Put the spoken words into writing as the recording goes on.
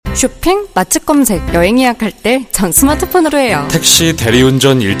쇼핑, 맛집 검색, 여행 예약할 때 전 스마트폰으로 해요. 택시,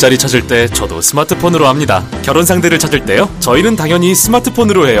 대리운전, 일자리 찾을 때 저도 스마트폰으로 합니다. 결혼 상대를 찾을 때요? 저희는 당연히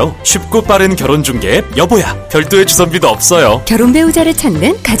스마트폰으로 해요. 쉽고 빠른 결혼 중개 앱 여보야. 별도의 주선비도 없어요. 결혼 배우자를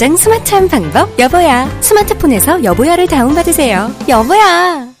찾는 가장 스마트한 방법 여보야. 스마트폰에서 여보야를 다운받으세요.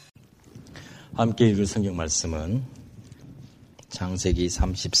 여보야. 함께 읽을 성경 말씀은 창세기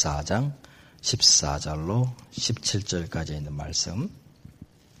 34장 14절로 17절까지 있는 말씀,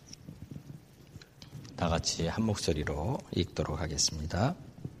 다 같이 한 목소리로 읽도록 하겠습니다.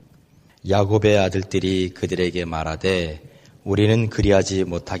 야곱의 아들들이 그들에게 말하되 우리는 그리하지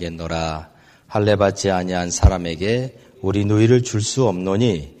못하겠노라. 할례받지 아니한 사람에게 우리 누이를 줄 수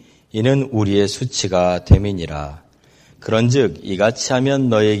없노니 이는 우리의 수치가 됨이니라. 그런즉 이같이 하면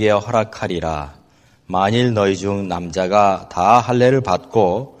너에게 허락하리라. 만일 너희 중 남자가 다 할례를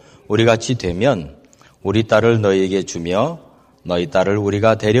받고 우리같이 되면 우리 딸을 너희에게 주며 너희 딸을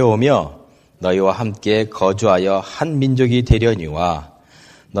우리가 데려오며 너희와 함께 거주하여 한 민족이 되려니와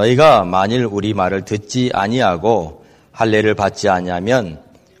너희가 만일 우리 말을 듣지 아니하고 할례를 받지 아니하면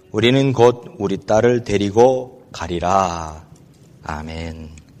우리는 곧 우리 딸을 데리고 가리라. 아멘.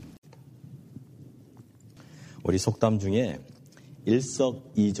 우리 속담 중에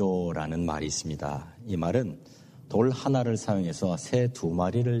일석이조라는 말이 있습니다. 이 말은 돌 하나를 사용해서 새 두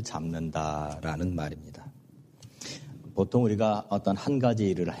마리를 잡는다라는 말입니다. 보통 우리가 어떤 한 가지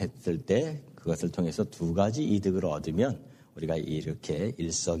일을 했을 때 그것을 통해서 두 가지 이득을 얻으면 우리가 이렇게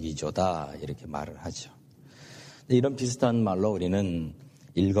일석이조다 이렇게 말을 하죠. 이런 비슷한 말로 우리는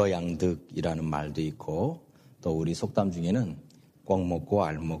일거양득이라는 말도 있고 또 우리 속담 중에는 꼭 먹고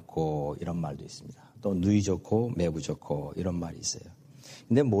알 먹고 이런 말도 있습니다. 또 누이 좋고 매부 좋고 이런 말이 있어요.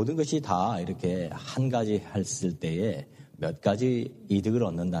 근데 모든 것이 다 이렇게 한 가지 했을 때에 몇 가지 이득을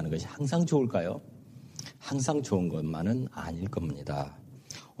얻는다는 것이 항상 좋을까요? 항상 좋은 것만은 아닐 겁니다.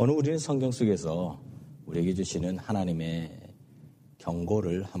 오늘 우리는 성경 속에서 우리에게 주시는 하나님의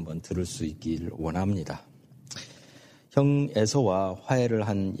경고를 한번 들을 수 있길 원합니다. 형 에서와 화해를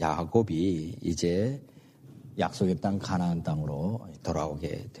한 야곱이 이제 약속의 땅 가나안 땅으로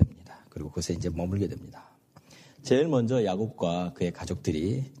돌아오게 됩니다. 그리고 그곳에 이제 머물게 됩니다. 제일 먼저 야곱과 그의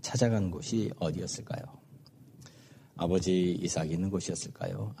가족들이 찾아간 곳이 어디였을까요? 아버지 이삭이 있는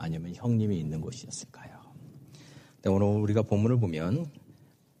곳이었을까요? 아니면 형님이 있는 곳이었을까요? 오늘 우리가 본문을 보면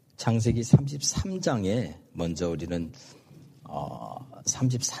창세기 33장에 먼저 우리는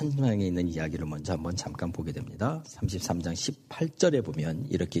 33장에 있는 이야기를 먼저 한번 잠깐 보게 됩니다. 33장 18절에 보면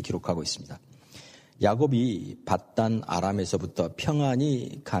이렇게 기록하고 있습니다. 야곱이 밧단 아람에서부터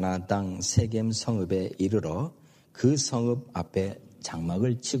평안히 가나안 땅 세겜 성읍에 이르러 그 성읍 앞에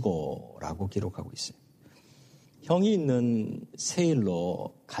장막을 치고라고 기록하고 있어요. 형이 있는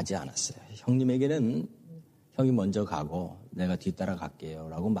세일로 가지 않았어요. 형님에게는 형이 먼저 가고 내가 뒤따라 갈게요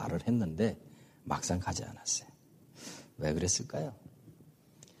라고 말을 했는데 막상 가지 않았어요. 왜 그랬을까요?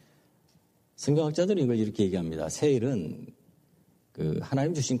 성경학자들은 이걸 이렇게 얘기합니다. 세일은 그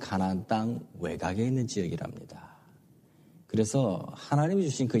하나님 주신 가나안 땅 외곽에 있는 지역이랍니다. 그래서 하나님이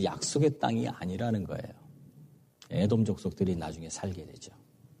주신 그 약속의 땅이 아니라는 거예요. 에돔 족속들이 나중에 살게 되죠.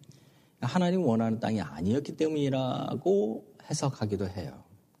 하나님 원하는 땅이 아니었기 때문이라고 해석하기도 해요.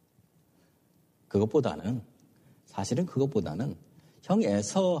 사실은 그것보다는 형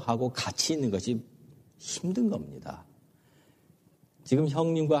에서하고 같이 있는 것이 힘든 겁니다. 지금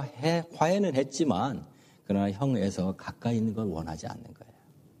형님과 화해는 했지만 그러나 형 에서 가까이 있는 걸 원하지 않는 거예요.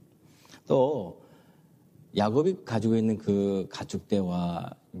 또 야곱이 가지고 있는 그 가축대와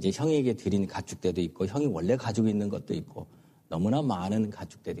이제 형에게 드린 가축대도 있고 형이 원래 가지고 있는 것도 있고 너무나 많은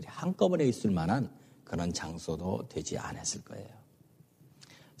가축대들이 한꺼번에 있을 만한 그런 장소도 되지 않았을 거예요.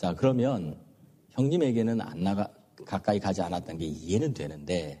 자, 그러면 형님에게는 가까이 가지 않았던 게 이해는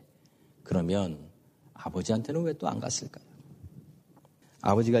되는데 그러면 아버지한테는 왜 또 안 갔을까요?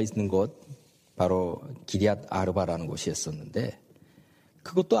 아버지가 있는 곳 바로 기럇 아르바라는 곳이었었는데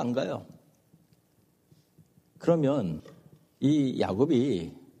그것도 안 가요. 그러면 이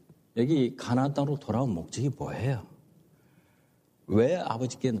야곱이 여기 가나안 땅으로 돌아온 목적이 뭐예요? 왜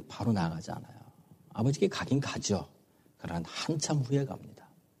아버지께 바로 나가지 않아요? 아버지께 가긴 가죠. 그러나 한참 후에 갑니다.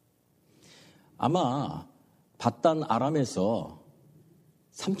 아마 밧단 아람에서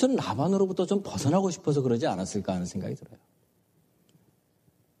삼촌 라반으로부터 좀 벗어나고 싶어서 그러지 않았을까 하는 생각이 들어요.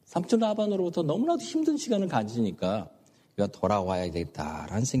 삼촌 라반으로부터 너무나도 힘든 시간을 가지니까 우리가 돌아와야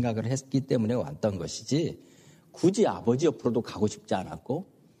되겠다라는 생각을 했기 때문에 왔던 것이지 굳이 아버지 옆으로도 가고 싶지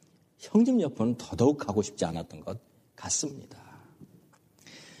않았고 형님 옆으로는 더더욱 가고 싶지 않았던 것 같습니다.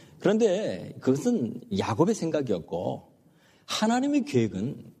 그런데 그것은 야곱의 생각이었고 하나님의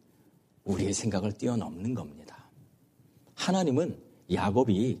계획은 우리의 생각을 뛰어넘는 겁니다. 하나님은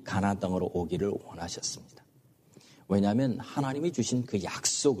야곱이 가나안 땅으로 오기를 원하셨습니다. 왜냐하면 하나님이 주신 그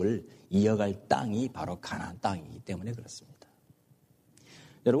약속을 이어갈 땅이 바로 가나안 땅이기 때문에 그렇습니다.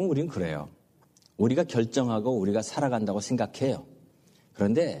 여러분, 우리는 그래요. 우리가 결정하고 우리가 살아간다고 생각해요.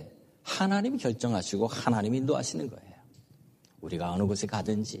 그런데 하나님이 결정하시고 하나님이 인도하시는 거예요. 우리가 어느 곳에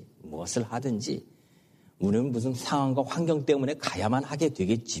가든지 무엇을 하든지 우리는 무슨 상황과 환경 때문에 가야만 하게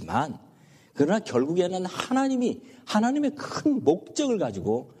되겠지만, 그러나 결국에는 하나님의 큰 목적을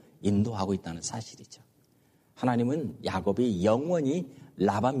가지고 인도하고 있다는 사실이죠. 하나님은 야곱이 영원히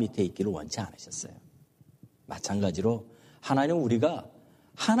라반 밑에 있기를 원치 않으셨어요. 마찬가지로 하나님은 우리가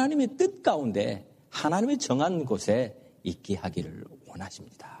하나님의 뜻 가운데 하나님의 정한 곳에 있게 하기를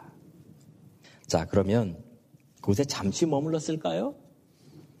원하십니다. 자, 그러면 그곳에 잠시 머물렀을까요?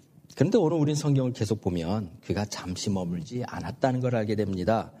 그런데 오늘 우린 성경을 계속 보면 그가 잠시 머물지 않았다는 걸 알게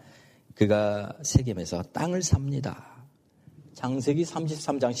됩니다. 그가 세겜에서 땅을 삽니다. 창세기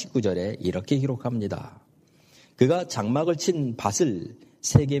 33장 19절에 이렇게 기록합니다. 그가 장막을 친 밭을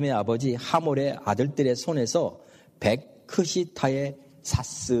세겜의 아버지 하몰의 아들들의 손에서 100크시타에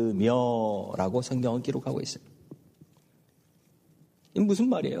샀으며 라고 성경은 기록하고 있어요. 이게 무슨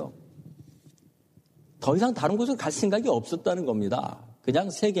말이에요? 더 이상 다른 곳으로 갈 생각이 없었다는 겁니다. 그냥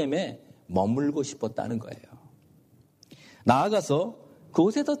세겜에 머물고 싶었다는 거예요. 나아가서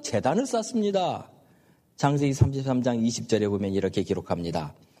그곳에서 제단을 쌓습니다. 창세기 33장 20절에 보면 이렇게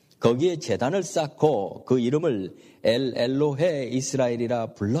기록합니다. 거기에 제단을 쌓고 그 이름을 엘로헤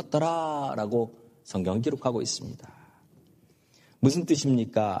이스라엘이라 불렀더라 라고 성경은 기록하고 있습니다. 무슨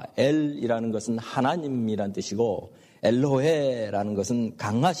뜻입니까? 엘이라는 것은 하나님이란 뜻이고 엘로헤라는 것은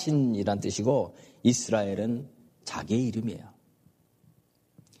강하신이란 뜻이고 이스라엘은 자기의 이름이에요.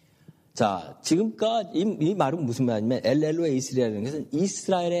 자, 지금까지 이 말은 무슨 말이냐면 엘로헤 이스라엘이라는 것은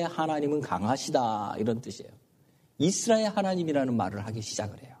이스라엘의 하나님은 강하시다 이런 뜻이에요. 이스라엘 하나님이라는 말을 하기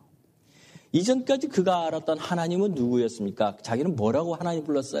시작을 해요. 이전까지 그가 알았던 하나님은 누구였습니까? 자기는 뭐라고 하나님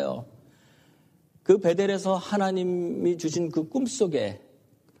불렀어요? 그 베델에서 하나님이 주신 그 꿈속에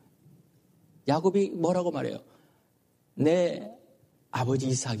야곱이 뭐라고 말해요? 내 아버지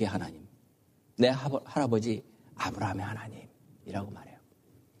이삭의 하나님, 내 할아버지 아브라함의 하나님이라고 말해요.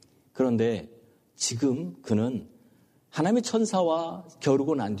 그런데 지금 그는 하나님의 천사와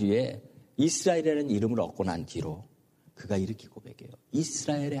겨루고 난 뒤에 이스라엘이라는 이름을 얻고 난 뒤로 그가 이렇게 고백해요.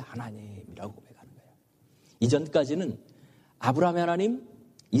 이스라엘의 하나님이라고 고백하는 거예요. 이전까지는 아브라함의 하나님,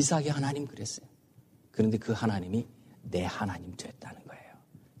 이삭의 하나님 그랬어요. 그런데 그 하나님이 내 하나님 됐다는 거예요.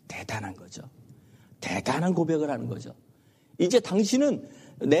 대단한 거죠. 대단한 고백을 하는 거죠. 이제 당신은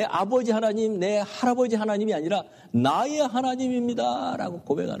내 아버지 하나님, 내 할아버지 하나님이 아니라 나의 하나님입니다 라고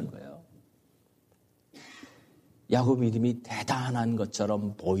고백하는 거예요. 야곱 믿음이 대단한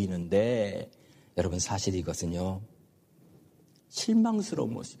것처럼 보이는데 여러분 사실 이것은요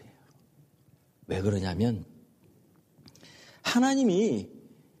실망스러운 모습이에요. 왜 그러냐면 하나님이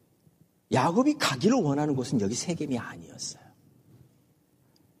야곱이 가기를 원하는 곳은 여기 세겜이 아니었어요.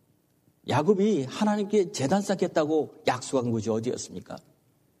 야곱이 하나님께 제단 쌓겠다고 약속한 곳이 어디였습니까?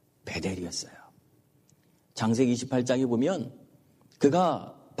 베델이었어요. 창세기 28장에 보면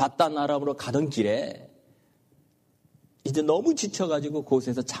그가 바단 아람으로 가던 길에 이제 너무 지쳐가지고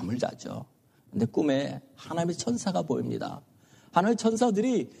그곳에서 잠을 자죠. 근데 꿈에 하나님의 천사가 보입니다. 하나님의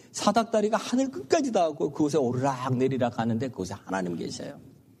천사들이 사닥다리가 하늘 끝까지 닿았고 그곳에 오르락 내리락 하는데 그곳에 하나님 계셔요.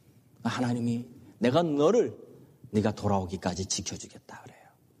 하나님이 내가 너를 네가 돌아오기까지 지켜주겠다 그래요.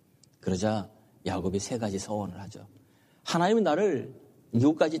 그러자 야곱이 세 가지 서원을 하죠. 하나님이 나를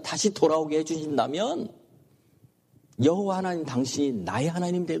이곳까지 다시 돌아오게 해주신다면 여호와 하나님 당신이 나의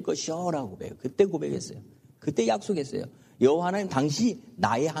하나님 될 것이요 라고 고백해요. 그때 고백했어요. 그때 약속했어요. 여호와 하나님 당신이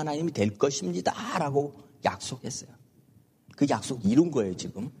나의 하나님이 될 것입니다 라고 약속했어요. 그 약속 이룬 거예요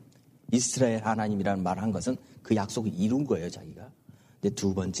지금. 이스라엘 하나님이라는 말을 한 것은 그 약속을 이룬 거예요 자기가. 근데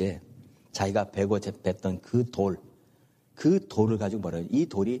두 번째 자기가 베고 뱉던 그 돌을 가지고 뭐라요? 이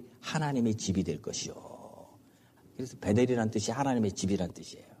돌이 하나님의 집이 될 것이요. 그래서 베델이라는 뜻이 하나님의 집이라는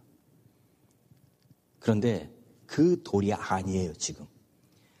뜻이에요. 그런데 그 돌이 아니에요 지금.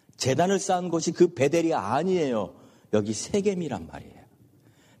 제단을 쌓은 곳이 그 베델이 아니에요. 여기 세겜이란 말이에요.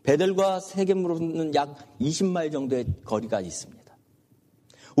 베델과 세겜으로는 약 20마일 정도의 거리가 있습니다.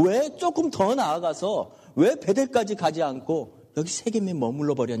 왜 조금 더 나아가서 왜 베델까지 가지 않고 여기 세겜에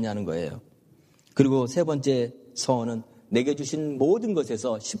머물러 버렸냐는 거예요. 그리고 세 번째 서원은 내게 주신 모든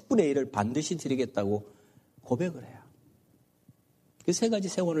것에서 10분의 1을 반드시 드리겠다고 고백을 해요. 그 세 가지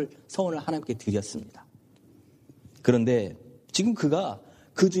서원을 하나님께 드렸습니다. 그런데 지금 그가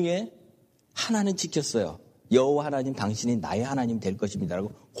그 중에 하나는 지켰어요. 여호와 하나님 당신이 나의 하나님 될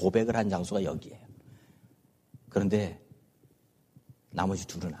것입니다라고 고백을 한 장소가 여기예요. 그런데 나머지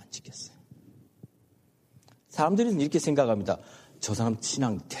둘은 안 지켰어요. 사람들은 이렇게 생각합니다. 저 사람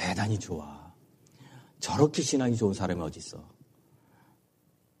신앙 대단히 좋아. 저렇게 신앙이 좋은 사람이 어디 있어.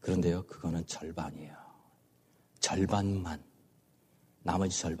 그런데요, 그거는 절반이에요. 절반만.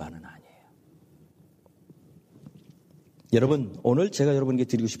 나머지 절반은 아니에요. 여러분, 오늘 제가 여러분께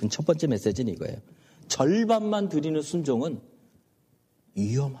드리고 싶은 첫 번째 메시지는 이거예요. 절반만 드리는 순종은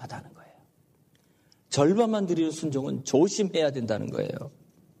위험하다는 거예요. 절반만 드리는 순종은 조심해야 된다는 거예요.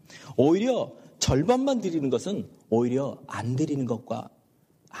 오히려 절반만 드리는 것은 오히려 안 드리는 것과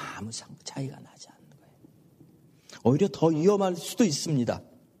아무 차이가 나지 않는 거예요. 오히려 더 위험할 수도 있습니다.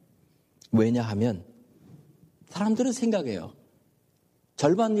 왜냐하면 사람들은 생각해요.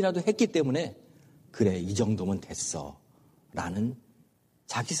 절반이라도 했기 때문에 그래, 이 정도면 됐어 라는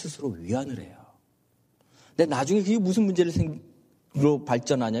자기 스스로 위안을 해요. 근데 나중에 그게 무슨 문제로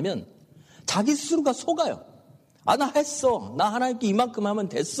발전하냐면 자기 스스로가 속아요. 아, 나 했어. 나 하나님께 이만큼 하면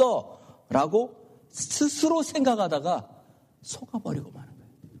됐어 라고 스스로 생각하다가 속아버리고 마는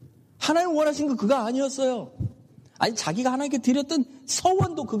거예요. 하나님 원하신 거 그거 아니었어요. 아니, 자기가 하나님께 드렸던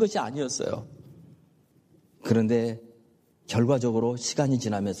서원도 그것이 아니었어요. 그런데 결과적으로 시간이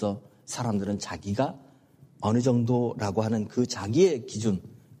지나면서 사람들은 자기가 어느 정도라고 하는 그 자기의 기준,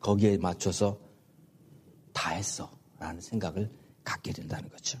 거기에 맞춰서 다 했어 라는 생각을 갖게 된다는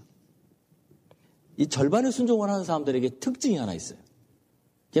거죠. 이 절반의 순종을 하는 사람들에게 특징이 하나 있어요.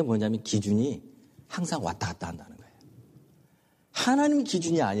 그게 뭐냐면 기준이 항상 왔다 갔다 한다는 거예요. 하나님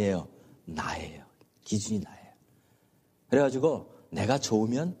기준이 아니에요. 나예요. 기준이 나예요. 그래가지고 내가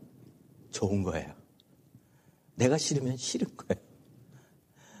좋으면 좋은 거예요. 내가 싫으면 싫은 거예요.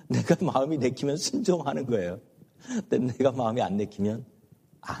 내가 마음이 내키면 순종하는 거예요. 근데 내가 마음이 안 내키면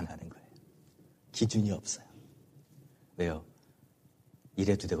안 하는 거예요. 기준이 없어요. 왜요?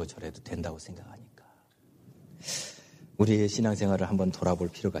 이래도 되고 저래도 된다고 생각하니까. 우리의 신앙생활을 한번 돌아볼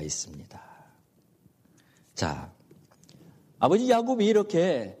필요가 있습니다. 자, 아버지 야곱이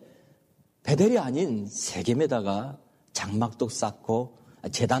이렇게 베델이 아닌 세겜에다가 장막도 쌓고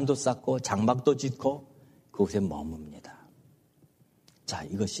제단도 쌓고 장막도 짓고 그곳에 머뭅니다. 자,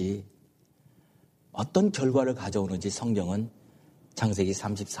 이것이 어떤 결과를 가져오는지 성경은 창세기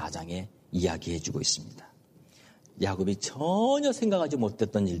 34장에 이야기해주고 있습니다. 야곱이 전혀 생각하지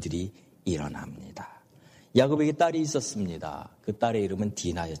못했던 일들이 일어납니다. 야곱에게 딸이 있었습니다. 그 딸의 이름은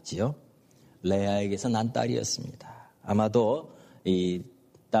디나였지요. 레아에게서 난 딸이었습니다. 아마도 이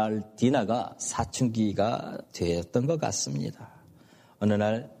딸 디나가 사춘기가 되었던 것 같습니다. 어느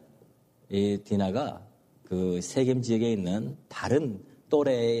날 이 디나가 그 세겜 지역에 있는 다른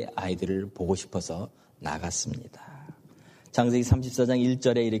또래의 아이들을 보고 싶어서 나갔습니다. 창세기 34장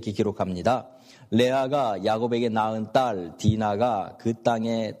 1절에 이렇게 기록합니다. 레아가 야곱에게 낳은 딸 디나가 그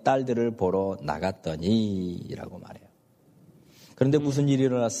땅의 딸들을 보러 나갔더니 라고 말해요. 그런데 무슨 일이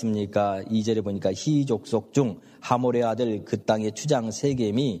일어났습니까? 2절에 보니까 히 족속 중 하몰의 아들 그 땅의 추장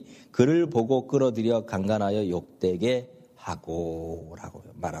세겜이 그를 보고 끌어들여 강간하여 욕되게 하고 라고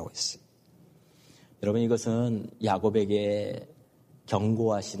말하고 있어요. 여러분, 이것은 야곱에게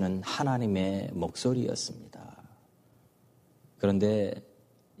경고하시는 하나님의 목소리였습니다. 그런데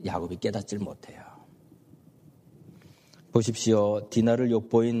야곱이 깨닫질 못해요. 보십시오. 디나를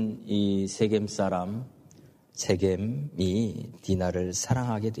욕보인 이 세겜 사람, 세겜이 디나를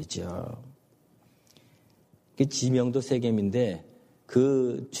사랑하게 되죠. 그 지명도 세겜인데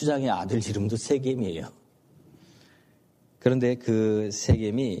그 추장의 아들 이름도 세겜이에요. 그런데 그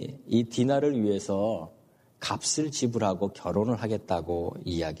세겜이 이 디나를 위해서 값을 지불하고 결혼을 하겠다고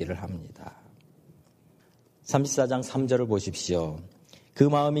이야기를 합니다. 34장 3절을 보십시오. 그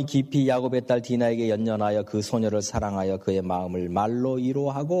마음이 깊이 야곱의 딸 디나에게 연연하여 그 소녀를 사랑하여 그의 마음을 말로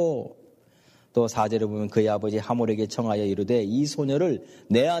위로하고 또 4절에 보면 그의 아버지 하몰에게 청하여 이르되 이 소녀를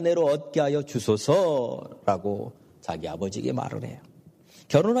내 아내로 얻게 하여 주소서라고 자기 아버지에게 말을 해요.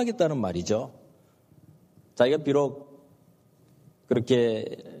 결혼하겠다는 말이죠. 자기가 비록 그렇게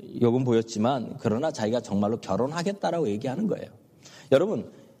욕은 보였지만 그러나 자기가 정말로 결혼하겠다라고 얘기하는 거예요.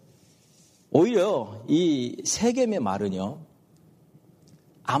 여러분, 오히려 이 세겜의 말은요,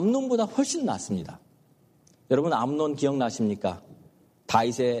 암논보다 훨씬 낫습니다. 여러분, 암논 기억나십니까?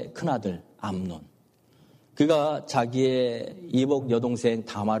 다윗의 큰아들 암논. 그가 자기의 이복 여동생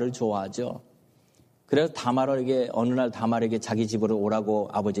다말을 좋아하죠. 그래서 다말에게 어느 날 다말에게 자기 집으로 오라고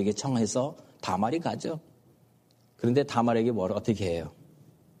아버지에게 청해서 다말이 가죠. 그런데 다말에게 뭘 어떻게 해요?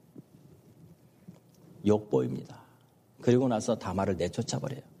 욕보입니다. 그리고 나서 다말을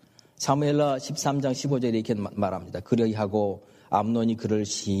내쫓아버려요. 사무엘하 13장 15절에 이렇게 말합니다. 그러하고 암논이 그를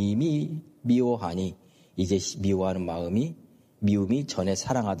심히 미워하니 이제 미워하는 미움이 전에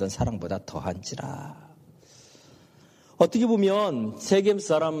사랑하던 사랑보다 더한지라. 어떻게 보면 세겜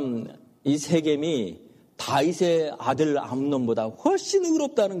사람 이 세겜이 다윗의 아들 암논보다 훨씬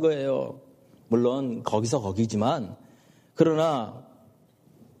의롭다는 거예요. 물론 거기서 거기지만 그러나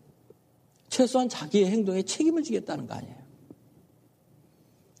최소한 자기의 행동에 책임을 지겠다는 거 아니에요.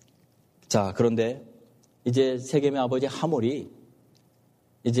 자, 그런데 이제 세겜의 아버지 하몰이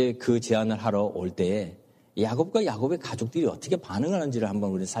이제 그 제안을 하러 올 때에 야곱과 야곱의 가족들이 어떻게 반응하는지를 한번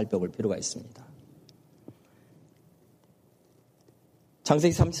우리 살펴볼 필요가 있습니다.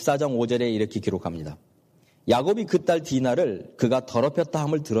 창세기 34장 5절에 이렇게 기록합니다. 야곱이 그 딸 디나를 그가 더럽혔다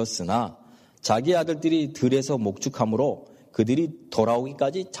함을 들었으나 자기 아들들이 들에서 목축함으로 그들이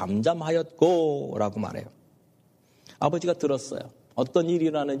돌아오기까지 잠잠하였고 라고 말해요. 아버지가 들었어요. 어떤 일이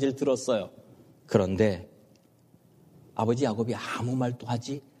일어나는지를 들었어요. 그런데 아버지 야곱이 아무 말도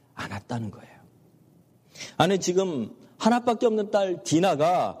하지 않았다는 거예요. 아니 지금 하나밖에 없는 딸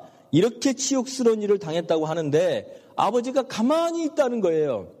디나가 이렇게 치욕스러운 일을 당했다고 하는데 아버지가 가만히 있다는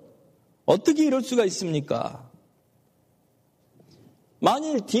거예요. 어떻게 이럴 수가 있습니까?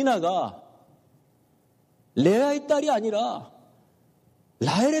 만일 디나가 레아의 딸이 아니라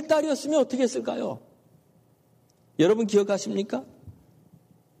라헬의 딸이었으면 어떻게 했을까요? 여러분 기억하십니까?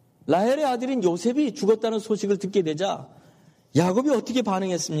 라헬의 아들인 요셉이 죽었다는 소식을 듣게 되자 야곱이 어떻게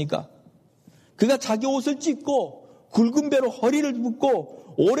반응했습니까? 그가 자기 옷을 찢고 굵은 배로 허리를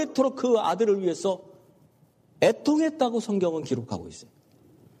묶고 오래도록 그 아들을 위해서 애통했다고 성경은 기록하고 있어요.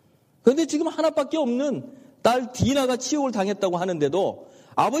 그런데 지금 하나밖에 없는 딸 디나가 치욕을 당했다고 하는데도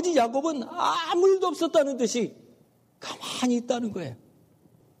아버지 야곱은 아무 일도 없었다는 듯이 가만히 있다는 거예요.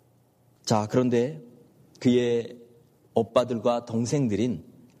 자, 그런데 그의 오빠들과 동생들인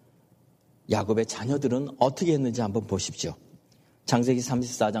야곱의 자녀들은 어떻게 했는지 한번 보십시오. 창세기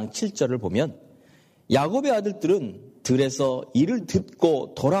 34장 7절을 보면 야곱의 아들들은 들에서 이를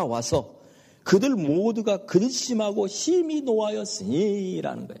듣고 돌아와서 그들 모두가 근심하고 심히 노하였으니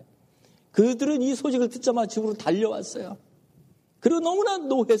라는 거예요. 그들은 이 소식을 듣자마자 집으로 달려왔어요. 그리고 너무나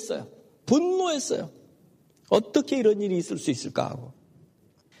노했어요. 분노했어요. 어떻게 이런 일이 있을 수 있을까 하고.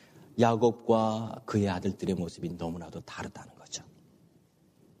 야곱과 그의 아들들의 모습이 너무나도 다르다는 거죠.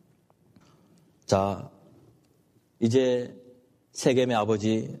 자, 이제 세겜의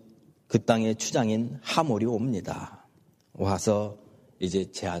아버지 그 땅의 추장인 하몰이 옵니다. 와서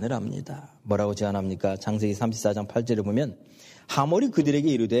이제 제안을 합니다. 뭐라고 제안합니까? 창세기 34장 8절에 보면 하몰이 그들에게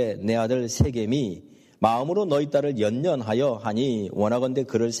이르되 내 아들 세겜이 마음으로 너희 딸을 연연하여 하니 원하건대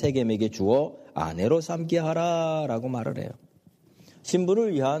그를 세겜에게 주어 아내로 삼게 하라 라고 말을 해요.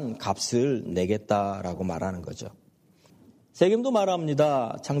 신부를 위한 값을 내겠다라고 말하는 거죠. 세겜도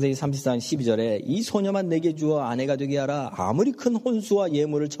말합니다. 창세기 34장 12절에 이 소녀만 내게 주어 아내가 되게 하라. 아무리 큰 혼수와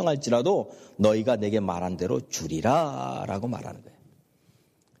예물을 청할지라도 너희가 내게 말한 대로 주리라 라고 말하는 거예요.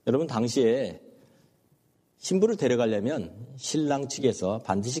 여러분 당시에 신부를 데려가려면 신랑 측에서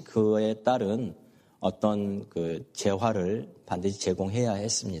반드시 그에 따른 어떤 그 재화를 반드시 제공해야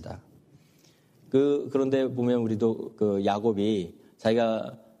했습니다. 그런데 보면 우리도 그 야곱이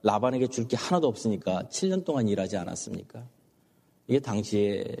자기가 라반에게 줄 게 하나도 없으니까 7년 동안 일하지 않았습니까? 이게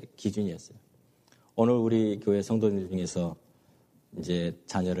당시의 기준이었어요. 오늘 우리 교회 성도들 중에서 이제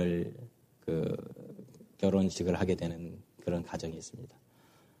자녀를 결혼식을 하게 되는 그런 가정이 있습니다.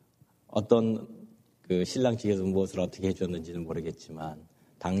 어떤 그 신랑 측에서 무엇을 어떻게 해줬는지는 모르겠지만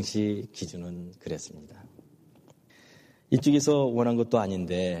당시 기준은 그랬습니다. 이쪽에서 원한 것도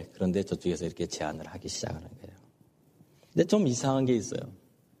아닌데 그런데 저쪽에서 이렇게 제안을 하기 시작하는 거예요. 근데 좀 이상한 게 있어요.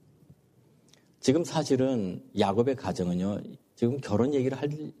 지금 사실은 야곱의 가정은요, 지금 결혼 얘기를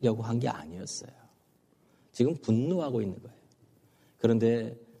하려고 한 게 아니었어요. 지금 분노하고 있는 거예요.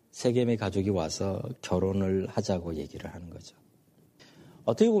 그런데 세겜의 가족이 와서 결혼을 하자고 얘기를 하는 거죠.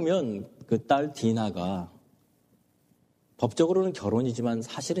 어떻게 보면 그 딸 디나가 법적으로는 결혼이지만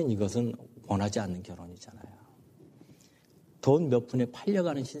사실은 이것은 원하지 않는 결혼이잖아요. 돈 몇 푼에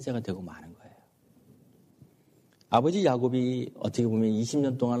팔려가는 신세가 되고 마는 거예요. 아버지 야곱이 어떻게 보면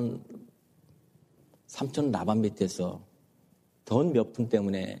 20년 동안 삼촌 라반 밑에서 돈 몇 푼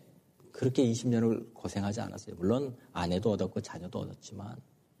때문에 그렇게 20년을 고생하지 않았어요. 물론 아내도 얻었고 자녀도 얻었지만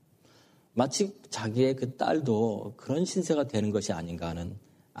마치 자기의 그 딸도 그런 신세가 되는 것이 아닌가 하는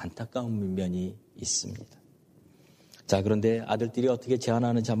안타까운 면이 있습니다. 자, 그런데 아들들이 어떻게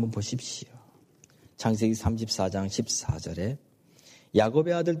제안하는지 한번 보십시오. 창세기 34장 14절에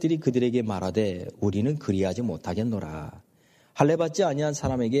야곱의 아들들이 그들에게 말하되 우리는 그리하지 못하겠노라. 할례받지 아니한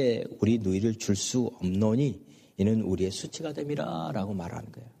사람에게 우리 누이를 줄 수 없노니 이는 우리의 수치가 됨이라 라고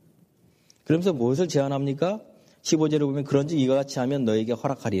말하는 거예요. 그러면서 무엇을 제안합니까? 15절에 보면 그런즉 이와 같이 하면 너에게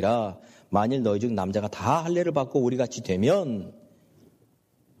허락하리라. 만일 너희 중 남자가 다 할례를 받고 우리같이 되면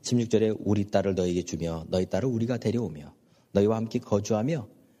 16절에 우리 딸을 너에게 주며 너희 딸을 우리가 데려오며 너희와 함께 거주하며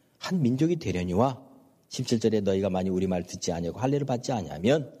한 민족이 되려니와 17절에 너희가 만일 우리 말 듣지 아니하고 할례를 받지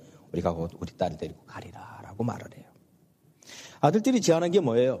아니하면 우리가 곧 우리 딸을 데리고 가리라 라고 말을 해요. 아들들이 제안한 게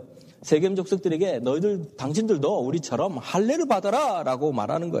뭐예요? 세겜 족속들에게 당신들도 우리처럼 할례를 받아라 라고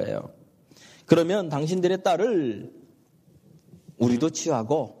말하는 거예요. 그러면 당신들의 딸을 우리도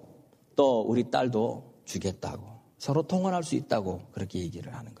취하고 또 우리 딸도 주겠다고 서로 통혼할 수 있다고 그렇게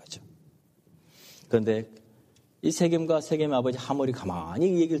얘기를 하는 거죠. 그런데 이 세겜과 세겜의 아버지 하몰이 가만히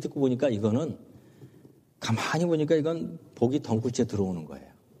이 얘기를 듣고 보니까 이건 복이 덩굴째 들어오는 거예요.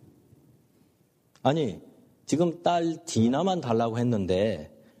 아니 지금 딸 디나만 달라고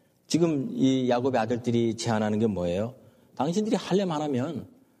했는데 지금 이 야곱의 아들들이 제안하는 게 뭐예요? 당신들이 할례만 하면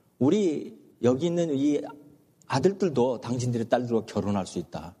우리 여기 있는 이 아들들도 당신들의 딸들과 결혼할 수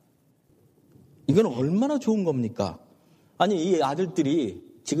있다. 이건 얼마나 좋은 겁니까? 아니 이 아들들이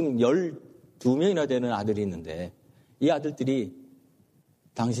지금 12명이나 되는 아들이 있는데 이 아들들이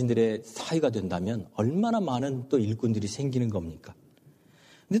당신들의 사위가 된다면 얼마나 많은 또 일꾼들이 생기는 겁니까?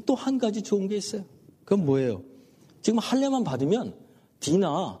 근데 또 한 가지 좋은 게 있어요. 그건 뭐예요? 지금 할례만 받으면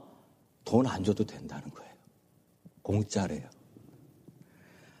디나 돈 안 줘도 된다는 거예요. 공짜래요.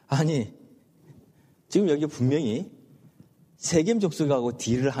 아니 지금 여기 분명히 세겜 족속하고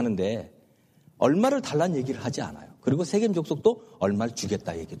딜을 하는데 얼마를 달라는 얘기를 하지 않아요. 그리고 세겜 족속도 얼마를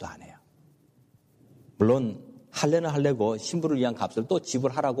주겠다 얘기도 안 해요. 물론 할례는 할례고 신부를 위한 값을 또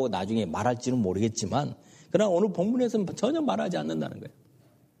지불하라고 나중에 말할지는 모르겠지만 그러나 오늘 본문에서는 전혀 말하지 않는다는 거예요.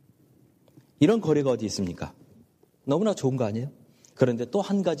 이런 거래가 어디 있습니까? 너무나 좋은 거 아니에요? 그런데 또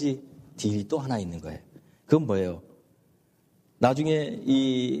한 가지 딜이 또 하나 있는 거예요. 그건 뭐예요? 나중에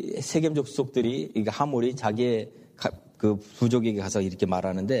이 세겜 족속들이 하몰이 자기의 그 부족에게 가서 이렇게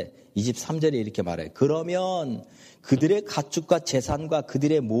말하는데 23절에 이렇게 말해요. 그러면 그들의 가축과 재산과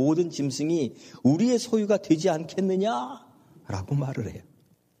그들의 모든 짐승이 우리의 소유가 되지 않겠느냐라고 말을 해요.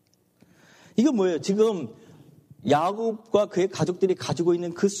 이건 뭐예요? 지금 야곱과 그의 가족들이 가지고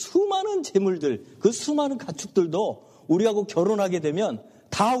있는 그 수많은 재물들, 그 수많은 가축들도 우리하고 결혼하게 되면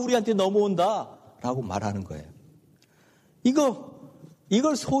다 우리한테 넘어온다라고 말하는 거예요.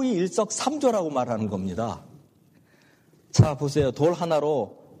 이걸 소위 일석삼조라고 말하는 겁니다. 자, 보세요. 돌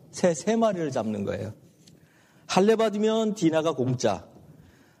하나로 새 3마리를 잡는 거예요. 할례 받으면 디나가 공짜.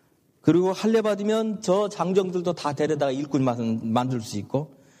 그리고 할례 받으면 저 장정들도 다 데려다가 일꾼 만들 수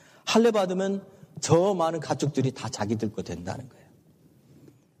있고, 할례 받으면 저 많은 가축들이 다 자기들 거 된다는 거예요.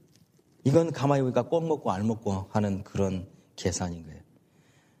 이건 가만히 보니까 꼭 먹고 알 먹고 하는 그런 계산인 거예요.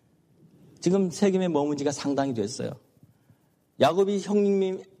 지금 세겜에 머문 지가 상당히 됐어요. 야곱이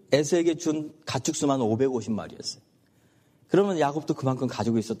형님 에서에게 준 가축 수만 550마리였어요. 그러면 야곱도 그만큼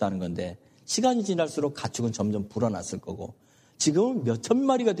가지고 있었다는 건데 시간이 지날수록 가축은 점점 불어났을 거고 지금은 몇 천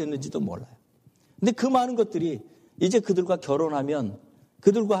마리가 됐는지도 몰라요. 근데 그 많은 것들이 이제 그들과 결혼하면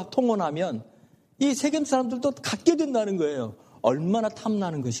그들과 통혼하면 이 세겜 사람들도 갖게 된다는 거예요. 얼마나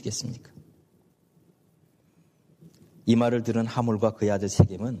탐나는 것이겠습니까? 이 말을 들은 하몰과 그의 아들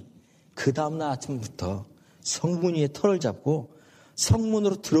세겜은 그 다음날 아침부터 성문 위에 털을 잡고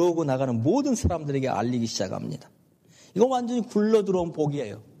성문으로 들어오고 나가는 모든 사람들에게 알리기 시작합니다. 이거 완전히 굴러 들어온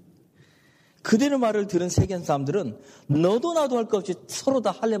복이에요. 그들의 말을 들은 세겜 사람들은 너도 나도 할 것 없이 서로 다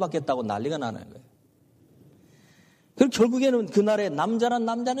할례 받겠다고 난리가 나는 거예요. 그리고 결국에는 그날에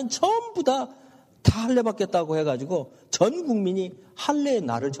남자는 전부 다 할례 받겠다고 해가지고 전 국민이 할례의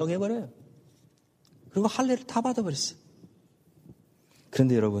날을 정해버려요. 그리고 할례를 다 받아버렸어요.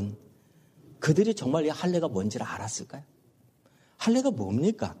 그런데 여러분, 그들이 정말 이 할례가 뭔지를 알았을까요? 할례가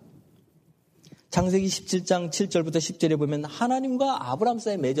뭡니까? 창세기 17장 7절부터 10절에 보면 하나님과 아브라함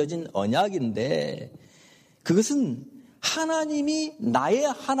사이에 맺어진 언약인데 그것은 하나님이 나의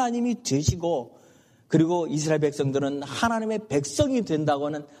하나님이 되시고 그리고 이스라엘 백성들은 하나님의 백성이 된다고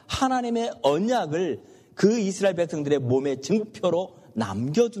하는 하나님의 언약을 그 이스라엘 백성들의 몸에 증표로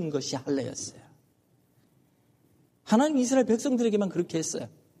남겨둔 것이 할례였어요. 하나님 이스라엘 백성들에게만 그렇게 했어요.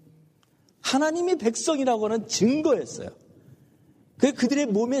 하나님이 백성이라고 하는 증거였어요. 그들의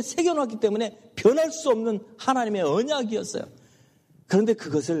몸에 새겨놨기 때문에 변할 수 없는 하나님의 언약이었어요. 그런데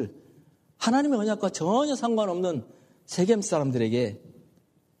그것을 하나님의 언약과 전혀 상관없는 세겜 사람들에게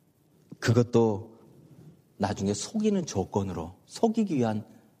그것도 나중에 속이는 조건으로 속이기 위한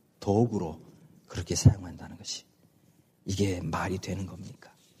도구로 그렇게 사용한다는 것이 이게 말이 되는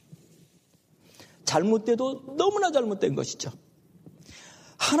겁니까? 잘못돼도 너무나 잘못된 것이죠.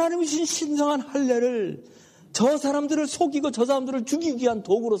 하나님이 주신 신성한 할례를 저 사람들을 속이고 저 사람들을 죽이기 위한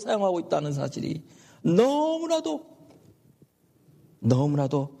도구로 사용하고 있다는 사실이 너무나도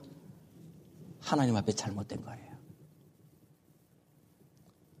하나님 앞에 잘못된 거예요.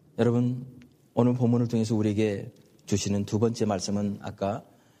 여러분, 오늘 본문을 통해서 우리에게 주시는 두 번째 말씀은 아까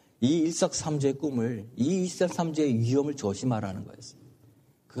이 일석삼조의 꿈을, 이 일석삼조의 위험을 조심하라는 거였어요.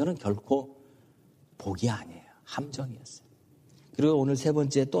 그거는 결코 복이 아니에요. 함정이었어요. 그리고 오늘 세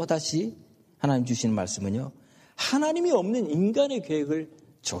번째 또다시 하나님 주시는 말씀은요, 하나님이 없는 인간의 계획을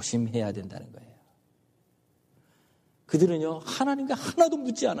조심해야 된다는 거예요. 그들은요, 하나님께 하나도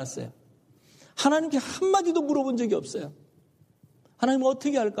묻지 않았어요. 하나님께 한마디도 물어본 적이 없어요. 하나님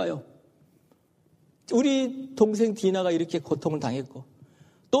어떻게 할까요? 우리 동생 디나가 이렇게 고통을 당했고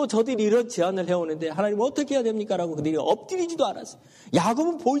또 저들이 이런 제안을 해오는데 하나님 어떻게 해야 됩니까? 라고 그들이 엎드리지도 않았어요.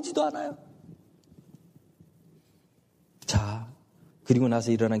 야곱은 보이지도 않아요. 자, 그리고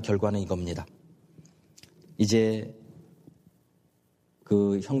나서 일어난 결과는 이겁니다. 이제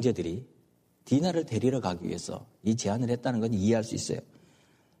그 형제들이 디나를 데리러 가기 위해서 이 제안을 했다는 건 이해할 수 있어요.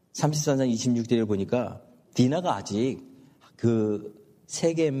 34장 26절을 보니까 디나가 아직 그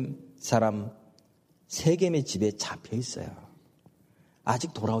세겜 사람 세겜의 집에 잡혀 있어요.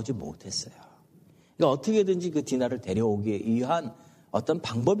 아직 돌아오지 못했어요. 그러니까 어떻게든지 그 디나를 데려오기 위한 어떤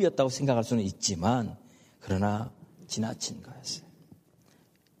방법이었다고 생각할 수는 있지만 그러나 지나친 거였어요.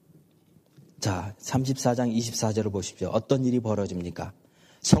 자, 34장 24절을 보십시오. 어떤 일이 벌어집니까?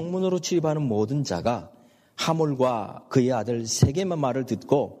 성문으로 출입하는 모든 자가 하몰과 그의 아들 세겜의 말을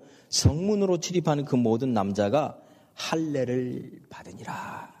듣고 성문으로 출입하는 그 모든 남자가 할례를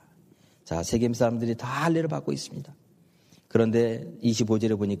받으니라. 자, 세겜 사람들이 다 할례를 받고 있습니다. 그런데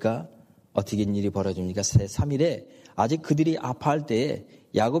 25절에 보니까 어떻게 일이 벌어집니까? 3일에 아직 그들이 아파할 때에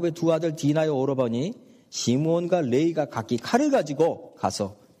야곱의 두 아들 디나의 오라버니 시므온과 레이가 각기 칼을 가지고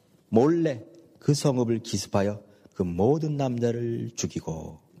가서 몰래 그 성읍을 기습하여 그 모든 남자를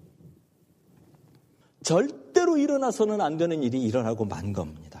죽이고. 절대로 일어나서는 안 되는 일이 일어나고 만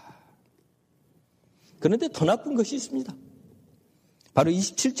겁니다. 그런데 더 나쁜 것이 있습니다. 바로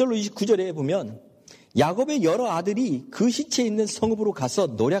 27절로 29절에 보면 야곱의 여러 아들이 그 시체에 있는 성읍으로 가서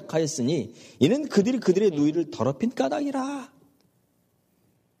노략하였으니 이는 그들이 그들의 누이를 더럽힌 까닭이라.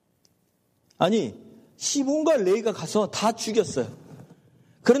 아니, 시므온과 레이가 가서 다 죽였어요.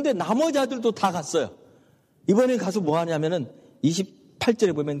 그런데 나머지 아들도 다 갔어요. 이번에 가서 뭐 하냐면은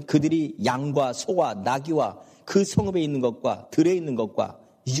 28절에 보면 그들이 양과 소와 나귀와 그 성읍에 있는 것과 들에 있는 것과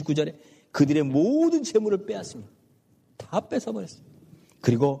 29절에 그들의 모든 재물을 빼앗습니다. 다 뺏어버렸어요.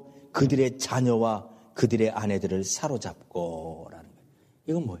 그리고 그들의 자녀와 그들의 아내들을 사로잡고 라는 거예요.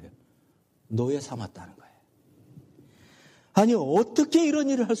 이건 뭐예요? 노예 삼았다는 거예요. 아니, 어떻게 이런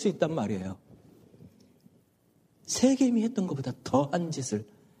일을 할 수 있단 말이에요? 세겜이 했던 것보다 더한 짓을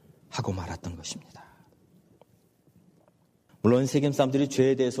하고 말았던 것입니다. 물론 세겜 사람들이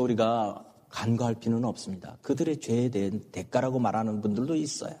죄에 대해서 우리가 간과할 필요는 없습니다. 그들의 죄에 대한 대가라고 말하는 분들도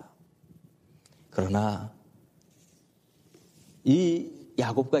있어요. 그러나 이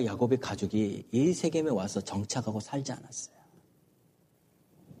야곱과 야곱의 가족이 이 세겜에 와서 정착하고 살지 않았어요.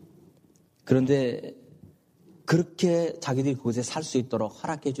 그런데 그렇게 자기들이 그곳에 살 수 있도록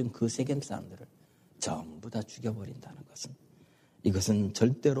허락해 준 그 세겜 사람들을 전부 다 죽여버린다는 것은, 이것은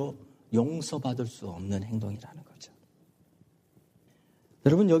절대로 용서받을 수 없는 행동이라는 거죠.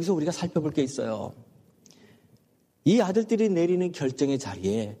 여러분, 여기서 우리가 살펴볼 게 있어요. 이 아들들이 내리는 결정의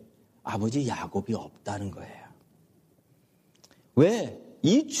자리에 아버지 야곱이 없다는 거예요. 왜?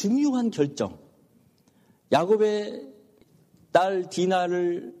 이 중요한 결정, 야곱의 딸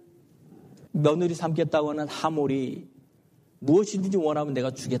디나를 며느리 삼겠다고 하는 하몰이 무엇이든지 원하면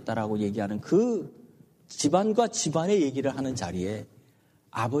내가 주겠다라고 얘기하는 그 집안과 집안의 얘기를 하는 자리에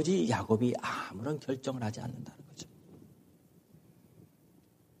아버지 야곱이 아무런 결정을 하지 않는다는 거죠.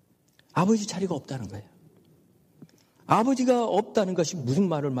 아버지 자리가 없다는 거예요. 아버지가 없다는 것이 무슨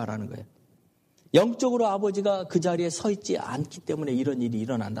말을 말하는 거예요? 영적으로 아버지가 그 자리에 서 있지 않기 때문에 이런 일이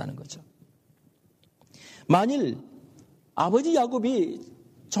일어난다는 거죠. 만일 아버지 야곱이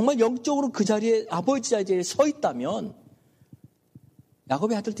정말 영적으로 그 자리에, 아버지 자리에 서 있다면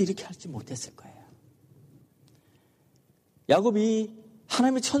야곱의 아들도 이렇게 하지 못했을 거예요. 야곱이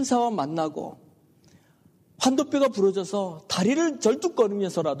하나님의 천사와 만나고 환도뼈가 부러져서 다리를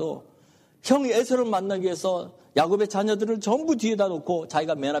절뚝거리면서라도 형 에서를 만나기 위해서 야곱의 자녀들을 전부 뒤에다 놓고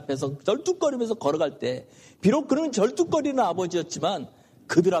자기가 맨 앞에서 절뚝거리면서 걸어갈 때, 비록 그는 절뚝거리는 아버지였지만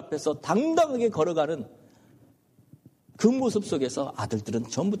그들 앞에서 당당하게 걸어가는 그 모습 속에서 아들들은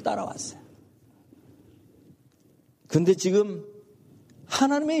전부 따라왔어요. 그런데 지금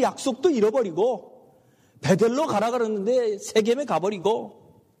하나님의 약속도 잃어버리고 베델로 가라 그랬는데 세겜에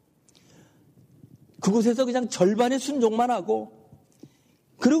가버리고 그곳에서 그냥 절반의 순종만 하고,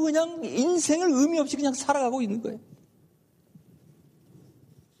 그리고 그냥 인생을 의미 없이 그냥 살아가고 있는 거예요.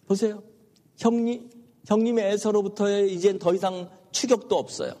 보세요. 형님의 에서로부터의 이젠 더 이상 추격도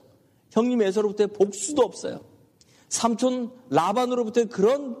없어요. 형님 에서로부터의 복수도 없어요. 삼촌 라반으로부터의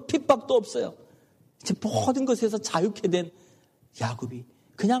그런 핍박도 없어요. 이제 모든 것에서 자유케 된 야곱이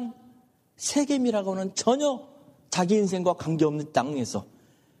그냥 세겜이라고는 전혀 자기 인생과 관계없는 땅에서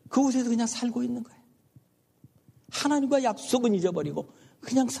그곳에서 그냥 살고 있는 거예요. 하나님과 약속은 잊어버리고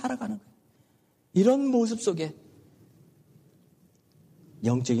그냥 살아가는 거예요. 이런 모습 속에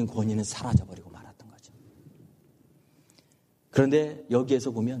영적인 권위는 사라져버리고 말았던 거죠. 그런데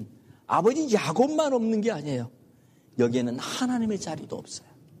여기에서 보면 아버지 야곱만 없는 게 아니에요. 여기에는 하나님의 자리도 없어요.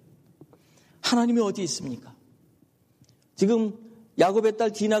 하나님이 어디 있습니까? 지금 야곱의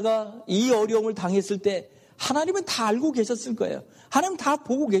딸 디나가 이 어려움을 당했을 때 하나님은 다 알고 계셨을 거예요. 하나님 다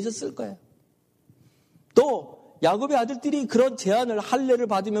보고 계셨을 거예요. 또 야곱의 아들들이 그런 제안을 할례를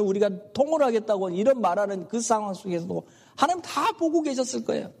받으면 우리가 통혼하겠다고 이런 말하는 그 상황 속에서도 하나님 다 보고 계셨을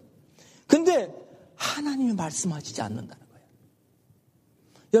거예요. 근데 하나님이 말씀하시지 않는다는 거예요.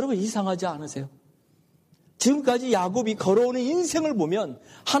 여러분 이상하지 않으세요? 지금까지 야곱이 걸어오는 인생을 보면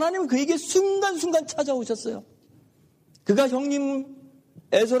하나님은 그에게 순간순간 찾아오셨어요. 그가 형님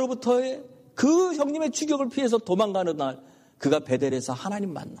에서로부터의 그 형님의 추격을 피해서 도망가는 날 그가 베델에서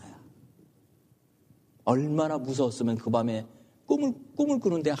하나님 만나요. 얼마나 무서웠으면 그 밤에 꿈을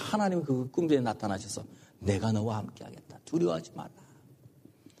꾸는데 하나님이 그 꿈에 나타나셔서 내가 너와 함께하겠다. 두려워하지 마라.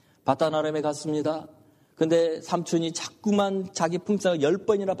 바다나람에 갔습니다. 근데 삼촌이 자꾸만 자기 품삯을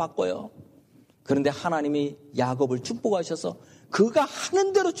 10번이나 바꿔요. 그런데 하나님이 야곱을 축복하셔서 그가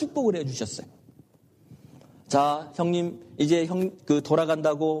하는 대로 축복을 해주셨어요. 자, 형님 이제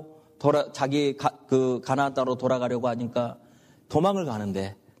돌아간다고 자기 가나안 땅으로 돌아가려고 하니까 도망을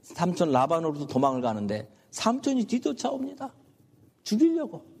가는데 삼촌 라반으로부터 도망을 가는데 삼촌이 뒤쫓아옵니다.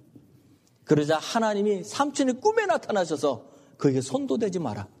 죽이려고. 그러자 하나님이 삼촌의 꿈에 나타나셔서 그에게 손도 대지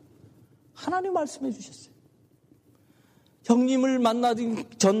마라. 하나님 말씀해 주셨어요. 형님을 만나던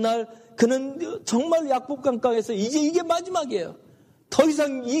전날 그는 정말 약복강가에서 이제 이게 마지막이에요. 더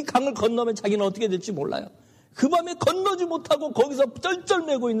이상 이 강을 건너면 자기는 어떻게 될지 몰라요. 그 밤에 건너지 못하고 거기서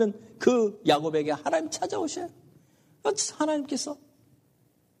쩔쩔매고 있는 그 야곱에게 하나님 찾아오셔요. 하나님께서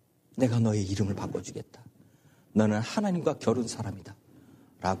내가 너의 이름을 바꿔주겠다. 너는 하나님과 결혼 사람이다.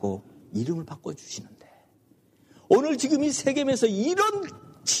 라고 이름을 바꿔주시는데 오늘 지금 이 세겜에서 이런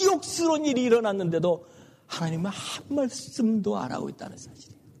치욕스러운 일이 일어났는데도 하나님은 한 말씀도 안 하고 있다는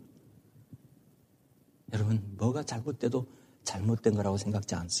사실이에요. 여러분 뭐가 잘못돼도 잘못된 거라고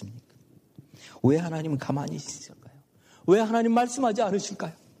생각지 않습니까? 왜 하나님은 가만히 있을까요? 왜 하나님 말씀하지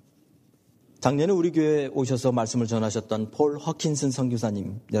않으실까요? 작년에 우리 교회에 오셔서 말씀을 전하셨던 폴 허킨슨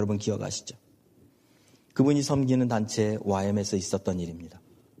선교사님 여러분 기억하시죠? 그분이 섬기는 단체 YM에서 있었던 일입니다.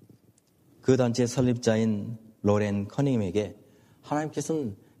 그 단체의 설립자인 로렌 커닝햄에게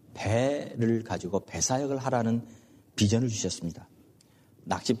하나님께서는 배를 가지고 배사역을 하라는 비전을 주셨습니다.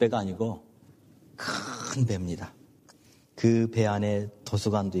 낚싯배가 아니고 큰 배입니다. 그 배 안에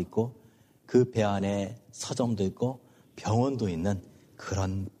도서관도 있고 그 배 안에 서점도 있고 병원도 있는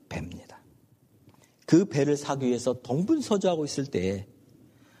그런 배입니다. 그 배를 사기 위해서 동분서주하고 있을 때에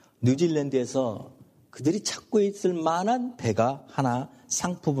뉴질랜드에서 그들이 찾고 있을 만한 배가 하나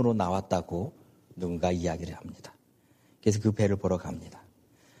상품으로 나왔다고 누군가 이야기를 합니다. 그래서 그 배를 보러 갑니다.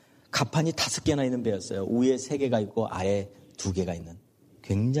 갑판이 5개나 있는 배였어요. 위에 3개가 있고 아래 2개가 있는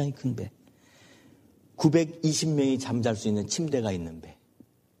굉장히 큰 배. 920명이 잠잘 수 있는 침대가 있는 배.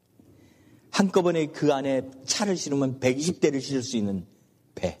 한꺼번에 그 안에 차를 실으면 120대를 실을 수 있는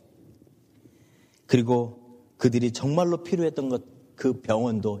배. 그리고 그들이 정말로 필요했던 그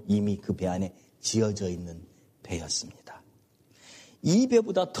병원도 이미 그 배 안에 지어져 있는 배였습니다. 이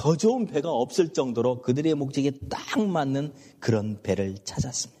배보다 더 좋은 배가 없을 정도로 그들의 목적에 딱 맞는 그런 배를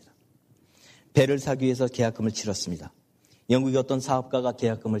찾았습니다. 배를 사기 위해서 계약금을 치렀습니다. 영국의 어떤 사업가가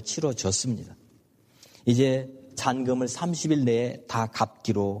계약금을 치러줬습니다. 이제 잔금을 30일 내에 다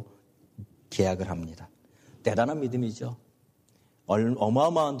갚기로 계약을 합니다. 대단한 믿음이죠.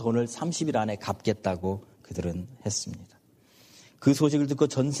 어마어마한 돈을 30일 안에 갚겠다고 그들은 했습니다. 그 소식을 듣고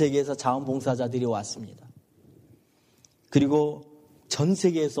전 세계에서 자원봉사자들이 왔습니다. 그리고 전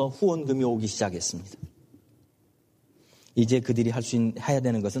세계에서 후원금이 오기 시작했습니다. 이제 그들이 해야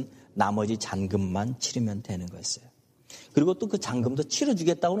되는 것은 나머지 잔금만 치르면 되는 거였어요. 그리고 또 그 잔금도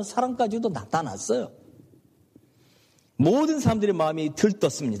치러주겠다고는 사람까지도 나타났어요. 모든 사람들의 마음이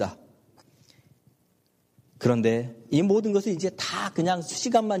들떴습니다. 그런데 이 모든 것은 이제 다 그냥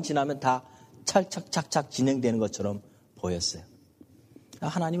시간만 지나면 다 찰착착착 진행되는 것처럼 보였어요.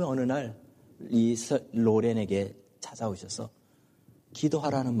 하나님이 어느 날 이 로렌에게 찾아오셔서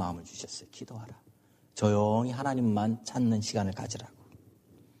기도하라는 마음을 주셨어요. 기도하라. 조용히 하나님만 찾는 시간을 가지라고.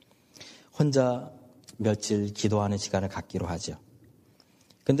 혼자 며칠 기도하는 시간을 갖기로 하죠.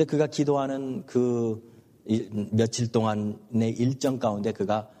 근데 그가 기도하는 그 며칠 동안의 일정 가운데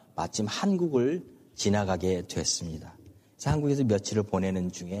그가 마침 한국을 지나가게 됐습니다. 그래서 한국에서 며칠을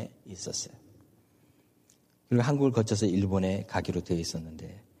보내는 중에 있었어요. 그리고 한국을 거쳐서 일본에 가기로 되어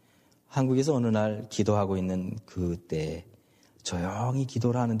있었는데 한국에서 어느 날 기도하고 있는 그때 조용히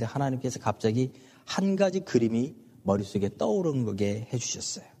기도를 하는데 하나님께서 갑자기 한 가지 그림이 머릿속에 떠오르게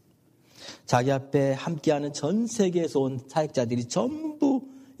해주셨어요. 자기 앞에 함께하는 전 세계에서 온 사역자들이 전부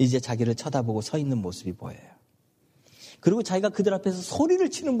이제 자기를 쳐다보고 서 있는 모습이 보여요. 그리고 자기가 그들 앞에서 소리를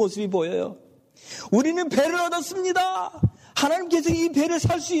치는 모습이 보여요. 우리는 배를 얻었습니다. 하나님께서 이 배를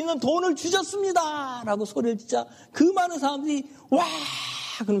살 수 있는 돈을 주셨습니다. 라고 소리를 치자 그 많은 사람들이 와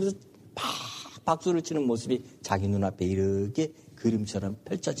그러면서 막 박수를 치는 모습이 자기 눈앞에 이렇게 그림처럼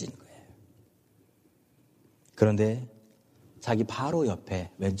펼쳐지는 거예요. 그런데 자기 바로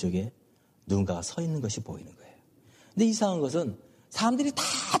옆에 왼쪽에 누군가가 서 있는 것이 보이는 거예요. 근데 이상한 것은 사람들이 다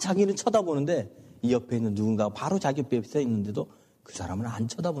자기를 쳐다보는데 이 옆에 있는 누군가가 바로 자기 옆에 서 있는데도 그 사람을 안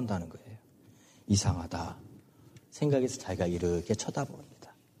쳐다본다는 거예요. 이상하다 생각해서 자기가 이렇게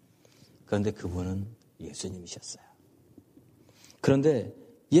쳐다봅니다. 그런데 그분은 예수님이셨어요. 그런데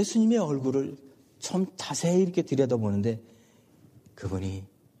예수님의 얼굴을 좀 자세히 이렇게 들여다보는데 그분이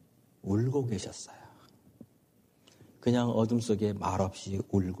울고 계셨어요. 그냥 어둠 속에 말없이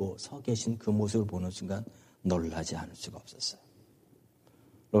울고 서 계신 그 모습을 보는 순간 놀라지 않을 수가 없었어요.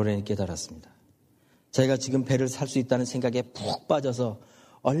 로렌이 깨달았습니다. 자기가 지금 배를 살 수 있다는 생각에 푹 빠져서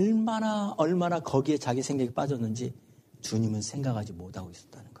얼마나 거기에 자기 생각이 빠졌는지 주님은 생각하지 못하고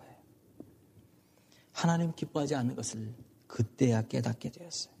있었다는 거예요. 하나님 기뻐하지 않는 것을 그때야 깨닫게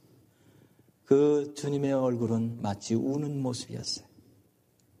되었어요. 그 주님의 얼굴은 마치 우는 모습이었어요.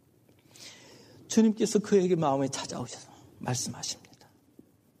 주님께서 그에게 마음에 찾아오셔서 말씀하십니다.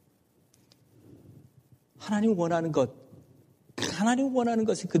 하나님 원하는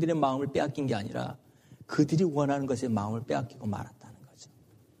것이 그들의 마음을 빼앗긴 게 아니라 그들이 원하는 것에 마음을 빼앗기고 말았다는 거죠.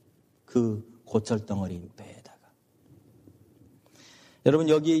 그 고철덩어리 배에다가. 여러분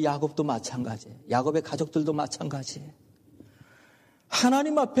여기 야곱도 마찬가지예요. 야곱의 가족들도 마찬가지예요.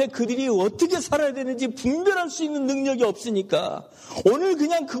 하나님 앞에 그들이 어떻게 살아야 되는지 분별할 수 있는 능력이 없으니까 오늘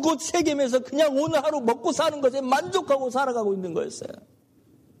그냥 그곳 세겜에서 그냥 오늘 하루 먹고 사는 것에 만족하고 살아가고 있는 거였어요.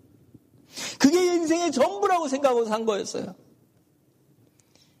 그게 인생의 전부라고 생각하고 산 거였어요.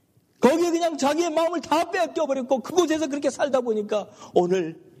 거기에 그냥 자기의 마음을 다 빼앗겨버렸고 그곳에서 그렇게 살다 보니까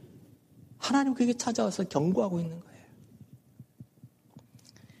오늘 하나님 그에게 찾아와서 경고하고 있는 거예요.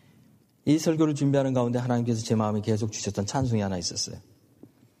 이 설교를 준비하는 가운데 하나님께서 제 마음에 계속 주셨던 찬송이 하나 있었어요.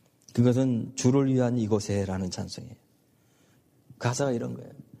 그것은 주를 위한 이곳에라는 찬송이에요. 가사가 이런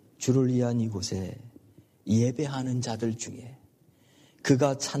거예요. 주를 위한 이곳에 예배하는 자들 중에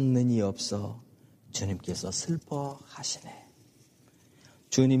그가 찾는 이 없어 주님께서 슬퍼하시네.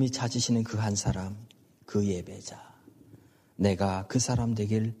 주님이 찾으시는 그 한 사람, 그 예배자. 내가 그 사람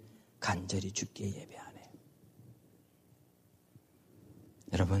되길 간절히 주께 예배하네.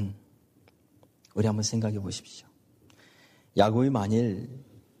 여러분, 우리 한번 생각해 보십시오. 야곱이 만일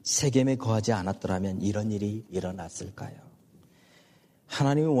세겜에 거하지 않았더라면 이런 일이 일어났을까요?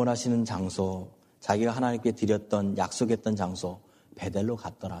 하나님이 원하시는 장소, 자기가 하나님께 드렸던 약속했던 장소 베델로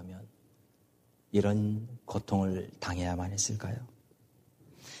갔더라면 이런 고통을 당해야만 했을까요?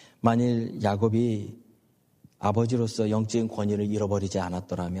 만일 야곱이 아버지로서 영적인 권위를 잃어버리지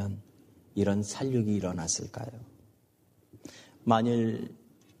않았더라면 이런 살육이 일어났을까요? 만일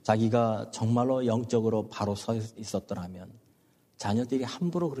자기가 정말로 영적으로 바로 서 있었더라면 자녀들이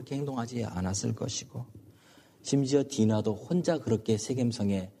함부로 그렇게 행동하지 않았을 것이고 심지어 디나도 혼자 그렇게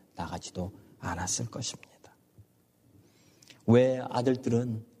세겜성에 나가지도 않았을 것입니다. 왜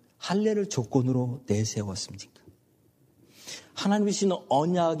아들들은 할례를 조건으로 내세웠습니까? 하나님이 주신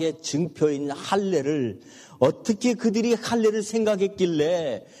언약의 증표인 할례를 어떻게 그들이 할례를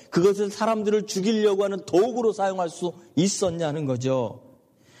생각했길래 그것을 사람들을 죽이려고 하는 도구로 사용할 수 있었냐는 거죠.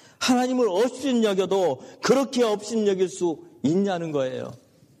 하나님을 업신여겨도 그렇게 업신여길 수 있냐는 거예요.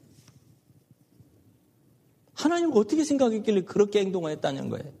 하나님을 어떻게 생각했길래 그렇게 행동했다는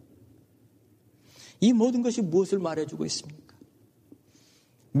거예요. 이 모든 것이 무엇을 말해주고 있습니까?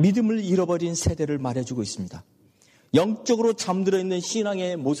 믿음을 잃어버린 세대를 말해주고 있습니다. 영적으로 잠들어 있는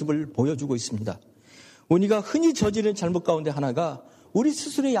신앙의 모습을 보여주고 있습니다. 우리가 흔히 저지른 잘못 가운데 하나가 우리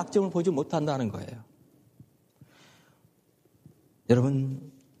스스로의 약점을 보지 못한다는 거예요.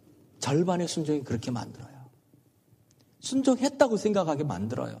 여러분, 절반의 순종이 그렇게 만들어요. 순종했다고 생각하게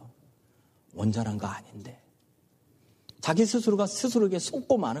만들어요. 온전한 거 아닌데. 자기 스스로가 스스로에게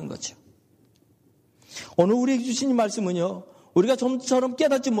속고 마는 거죠. 오늘 우리에게 주신 이 말씀은요, 우리가 좀처럼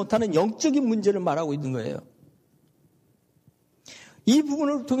깨닫지 못하는 영적인 문제를 말하고 있는 거예요. 이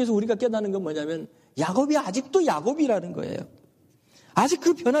부분을 통해서 우리가 깨닫는 건 뭐냐면 야곱이 아직도 야곱이라는 거예요. 아직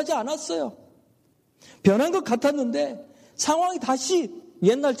그 변하지 않았어요. 변한 것 같았는데 상황이 다시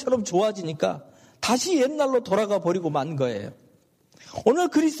옛날처럼 좋아지니까 다시 옛날로 돌아가 버리고 만 거예요. 오늘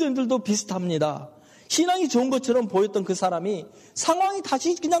그리스도인들도 비슷합니다. 신앙이 좋은 것처럼 보였던 그 사람이 상황이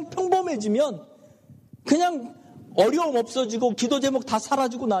다시 그냥 평범해지면, 그냥 어려움 없어지고 기도 제목 다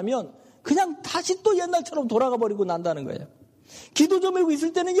사라지고 나면 그냥 다시 또 옛날처럼 돌아가 버리고 난다는 거예요. 기도 제목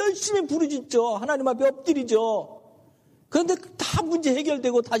있을 때는 열심히 부르짖죠. 하나님 앞에 엎드리죠. 그런데 다 문제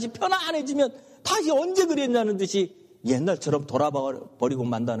해결되고 다시 편안해지면 다시 언제 그랬냐는 듯이 옛날처럼 돌아버리고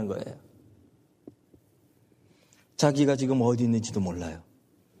만다는 거예요. 자기가 지금 어디 있는지도 몰라요.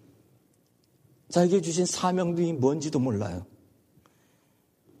 자기에게 주신 사명도 뭔지도 몰라요.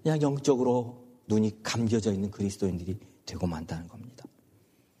 그냥 영적으로 눈이 감겨져 있는 그리스도인들이 되고 만다는 겁니다.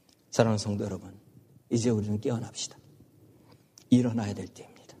 사랑하는 성도 여러분, 이제 우리는 깨어납시다. 일어나야 될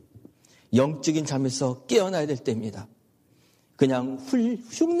때입니다. 영적인 잠에서 깨어나야 될 때입니다. 그냥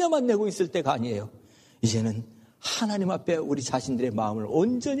흉내만 내고 있을 때가 아니에요. 이제는 하나님 앞에 우리 자신들의 마음을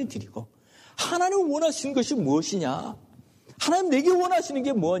온전히 드리고, 하나님 원하시는 것이 무엇이냐? 하나님 내게 원하시는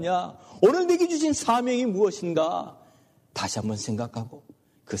게 뭐냐? 오늘 내게 주신 사명이 무엇인가? 다시 한번 생각하고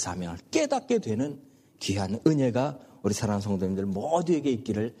그 사명을 깨닫게 되는 귀한 은혜가 우리 사랑하는 성도님들 모두에게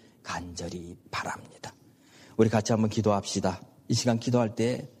있기를 간절히 바랍니다. 우리 같이 한번 기도합시다. 이 시간 기도할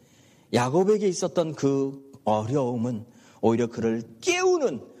때 야곱에게 있었던 그 어려움은 오히려 그를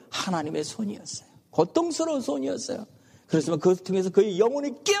깨우는 하나님의 손이었어요. 고통스러운 손이었어요. 그렇지만 그것을 통해서 그의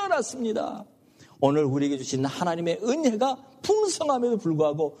영혼이 깨어났습니다. 오늘 우리에게 주신 하나님의 은혜가 풍성함에도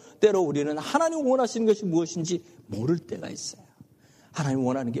불구하고 때로 우리는 하나님 원하시는 것이 무엇인지 모를 때가 있어요. 하나님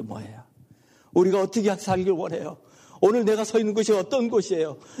원하는 게 뭐예요? 우리가 어떻게 살길 원해요? 오늘 내가 서 있는 곳이 어떤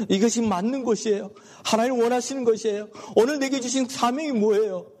곳이에요? 이것이 맞는 곳이에요? 하나님 원하시는 것이에요? 오늘 내게 주신 사명이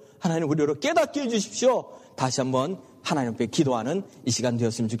뭐예요? 하나님 우리로 깨닫게 해주십시오. 다시 한번 하나님 앞에 기도하는 이 시간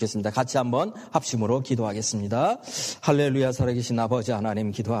되었으면 좋겠습니다. 같이 한번 합심으로 기도하겠습니다. 할렐루야. 살아계신 아버지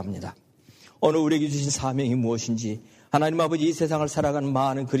하나님 기도합니다. 오늘 우리에게 주신 사명이 무엇인지 하나님 아버지 이 세상을 살아가는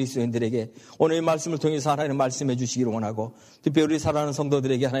많은 그리스도인들에게 오늘 이 말씀을 통해서 하나님 말씀해 주시기를 원하고, 특별히 우리 사랑하는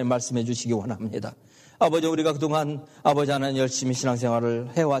성도들에게 하나님 말씀해 주시기 원합니다. 아버지, 우리가 그동안 아버지 하나님 열심히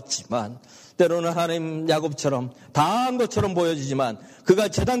신앙생활을 해왔지만 때로는 하나님 야곱처럼 다한 것처럼 보여지지만 그가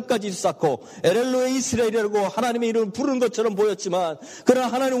제단까지 쌓고 엘엘로의 이스라엘이라고 하나님의 이름을 부르는 것처럼 보였지만, 그러나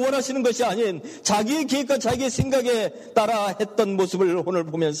하나님 원하시는 것이 아닌 자기의 계획과 자기의 생각에 따라 했던 모습을 오늘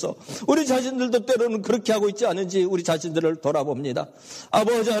보면서 우리 자신들도 때로는 그렇게 하고 있지 않은지 우리 자신들을 돌아봅니다.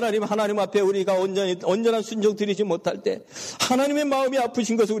 아버지 하나님, 하나님 앞에 우리가 온전한 순종 드리지 못할 때, 하나님의 마음이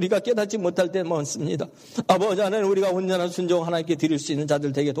아프신 것을 우리가 깨닫지 못할 때 많습니다. 아버지 하나님, 우리가 온전한 순종 하나님께 드릴 수 있는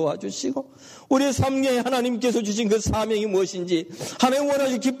자들 되게 도와주시고, 우리의 삶에 하나님께서 주신 그 사명이 무엇인지, 하나님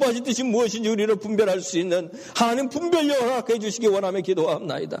원하시 기뻐하실 뜻이 무엇인지 우리를 분별할 수 있는 하나님 분별력 허락해 주시기 원하며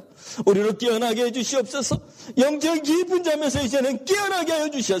기도합나이다. 우리를 깨어나게 해주시옵소서. 영적 깊은 잠에서 이제는 깨어나게 하여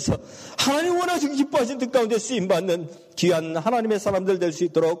주셔서 하나님 원하시고 기뻐하신 뜻 가운데 쓰임받는 귀한 하나님의 사람들 될 수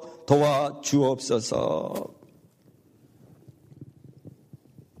있도록 도와주옵소서.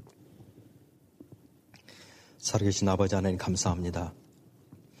 살아계신 아버지 하나님 감사합니다.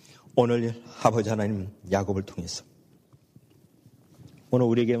 오늘 아버지 하나님 야곱을 통해서 오늘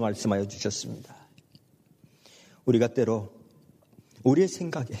우리에게 말씀하여 주셨습니다. 우리가 때로 우리의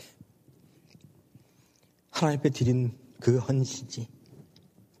생각에 하나님 앞에 드린 그 헌신이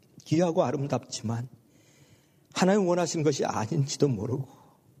귀하고 아름답지만 하나님 원하시는 것이 아닌지도 모르고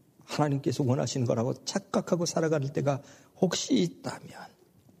하나님께서 원하시는 거라고 착각하고 살아갈 때가 혹시 있다면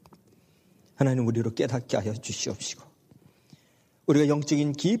하나님 우리로 깨닫게 하여 주시옵시고, 우리가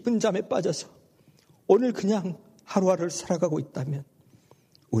영적인 깊은 잠에 빠져서 오늘 그냥 하루하루를 살아가고 있다면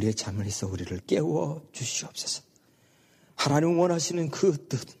우리의 잠에서 우리를 깨워 주시옵소서. 하나님 원하시는 그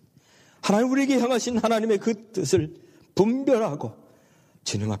뜻, 하나님 우리에게 향하신 하나님의 그 뜻을 분별하고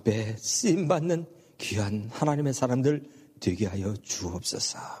주님 앞에 쓰임받는 귀한 하나님의 사람들 되게 하여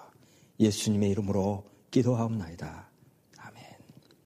주옵소서. 예수님의 이름으로 기도하옵나이다.